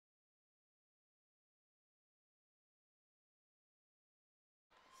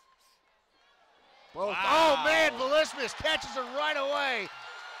Both. Wow. Oh, man, Vlismas catches her right away.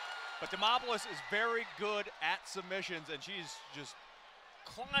 But Demopoulos is very good at submissions, and she's just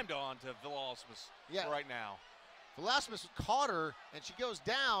climbed on to Vlismas right now. Vlismas caught her, and she goes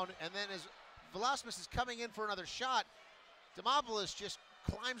down, and then as Vlismas is coming in for another shot, Demopoulos just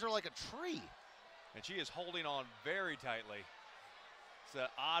climbs her like a tree. And she is holding on very tightly. It's an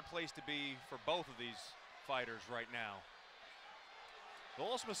odd place to be for both of these fighters right now.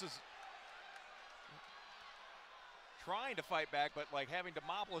 Vlismas is trying to fight back, but like having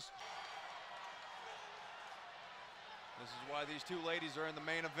Demopoulos. This is why these two ladies are in the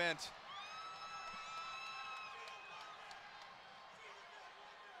main event.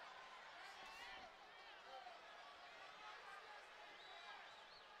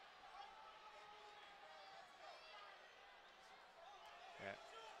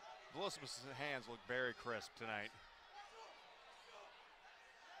 Yeah. Vlismas' hands look very crisp tonight.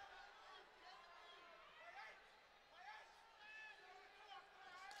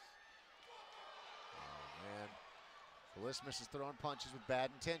 Oh, man. Vlismas is throwing punches with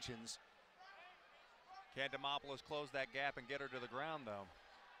bad intentions. Can Demopoulos close that gap and get her to the ground, though?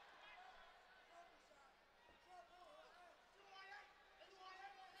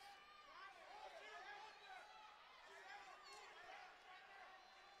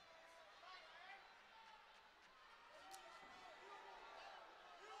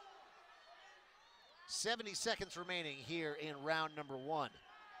 .70 seconds remaining here in round number one.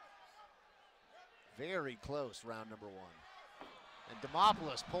 Very close, round number one. And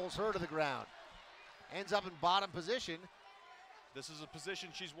Demopoulos pulls her to the ground. Ends up in bottom position. This is a position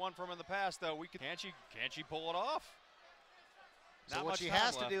she's won from in the past, though. Can she pull it off? So what she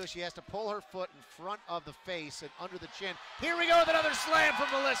has to do is she has to pull her foot in front of the face and under the chin. Here we go with another slam from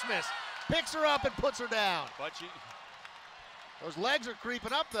Vlismas. Picks her up and puts her down. But she... Those legs are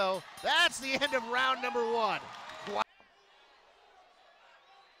creeping up, though. That's the end of round number one. Wow.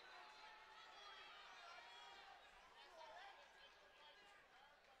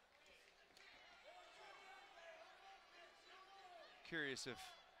 Curious if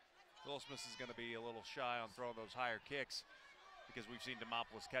Vlismas is going to be a little shy on throwing those higher kicks, because we've seen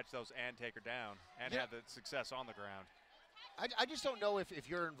Demopoulos catch those and take her down and have the success on the ground. I just don't know if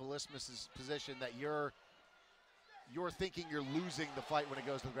you're in Vlismas' position that you're thinking you're losing the fight when it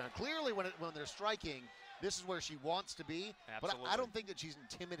goes to the ground. Clearly, when they're striking, this is where she wants to be. Absolutely. But I don't think that she's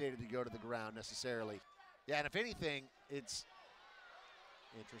intimidated to go to the ground necessarily. Yeah, and if anything, it's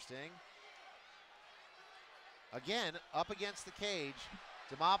interesting. Again, up against the cage,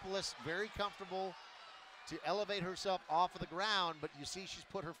 Demopoulos very comfortable to elevate herself off of the ground, but you see she's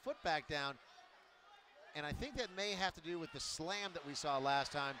put her foot back down. And I think that may have to do with the slam that we saw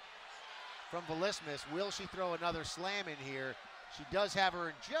last time from Vlismas. Will she throw another slam in here? She does have her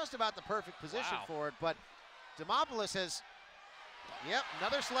in just about the perfect position for it, but Demopoulos has,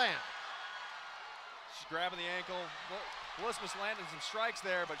 another slam. She's grabbing the ankle. Vlismas landing some strikes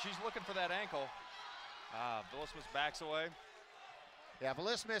there, but she's looking for that ankle. Vlismas backs away. Yeah,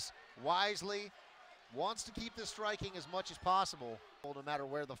 Vlismas wisely wants to keep the striking as much as possible, no matter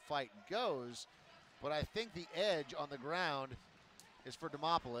where the fight goes. But I think the edge on the ground is for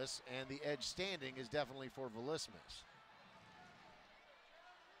Demopoulos, and the edge standing is definitely for Vlismas.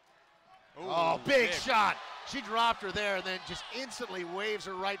 Oh, big shot. She dropped her there and then just instantly waves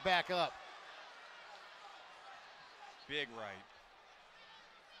her right back up. Big right.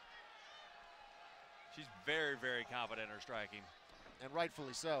 She's very, very confident in her striking. And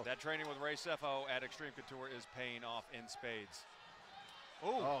rightfully so. That training with Ray Sefo at Extreme Couture is paying off in spades.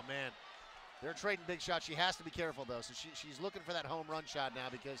 Ooh. Oh, man. They're trading big shots. She has to be careful, though. So she's looking for that home run shot now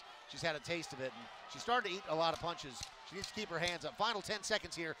because she's had a taste of it. And she started to eat a lot of punches. She needs to keep her hands up. Final 10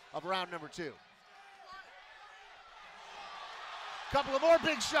 seconds here of round number two. Couple of more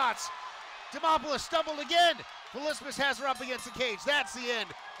big shots. Demopoulos stumbled again. Vlismas has her up against the cage. That's the end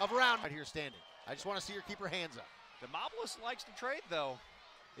of round right here standing. I just want to see her keep her hands up. Demopoulos likes to trade, though.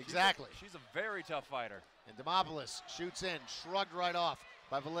 Exactly. She's a very tough fighter. And Demopoulos shoots in, shrugged right off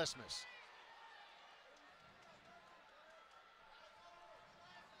by Vlismas.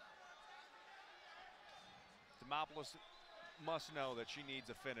 Demopoulos must know that she needs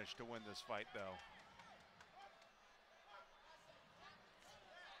a finish to win this fight, though.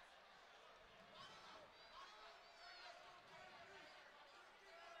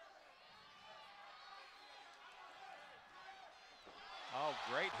 Oh,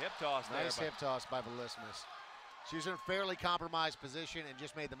 great hip toss there. Nice hip toss by Vlismas. She was in a fairly compromised position and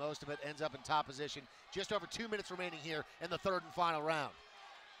just made the most of it, ends up in top position. Just over 2 minutes remaining here in the third and final round.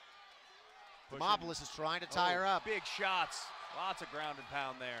 Demopoulos is trying to tie her up. Big shots. Lots of ground and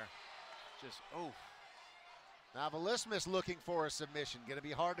pound there. Just, oh. Now Vlismas looking for a submission. Going to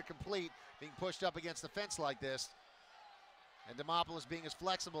be hard to complete being pushed up against the fence like this. And Demopoulos being as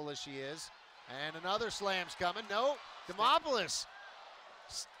flexible as she is. And another slam's coming. No, Demopoulos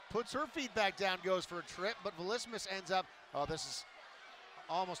puts her feet back down, goes for a trip, but Vlismas ends up, oh, this is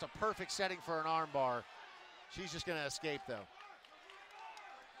almost a perfect setting for an arm bar. She's just going to escape, though.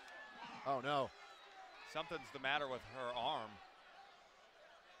 Oh, no. Something's the matter with her arm.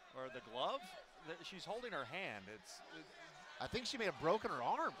 Or the glove? She's holding her hand. I think she may have broken her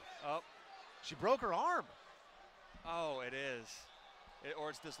arm. Oh. She broke her arm. Oh, it is. Or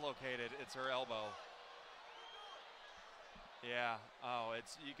it's dislocated. It's her elbow. Yeah. Oh,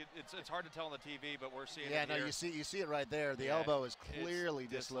 it's hard to tell on the TV, but we're seeing it here. Yeah, no, you see it right there. The elbow is clearly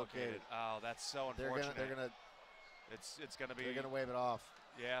dislocated. Oh, that's so unfortunate. They're gonna. It's gonna be. They're gonna wave it off.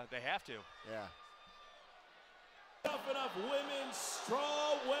 Yeah, they have to. Yeah. Tough Enough Women's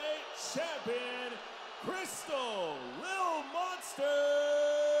Strawweight Champion, Crystal Lil Monster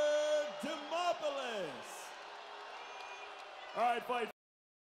Demopoulos. All right, fight.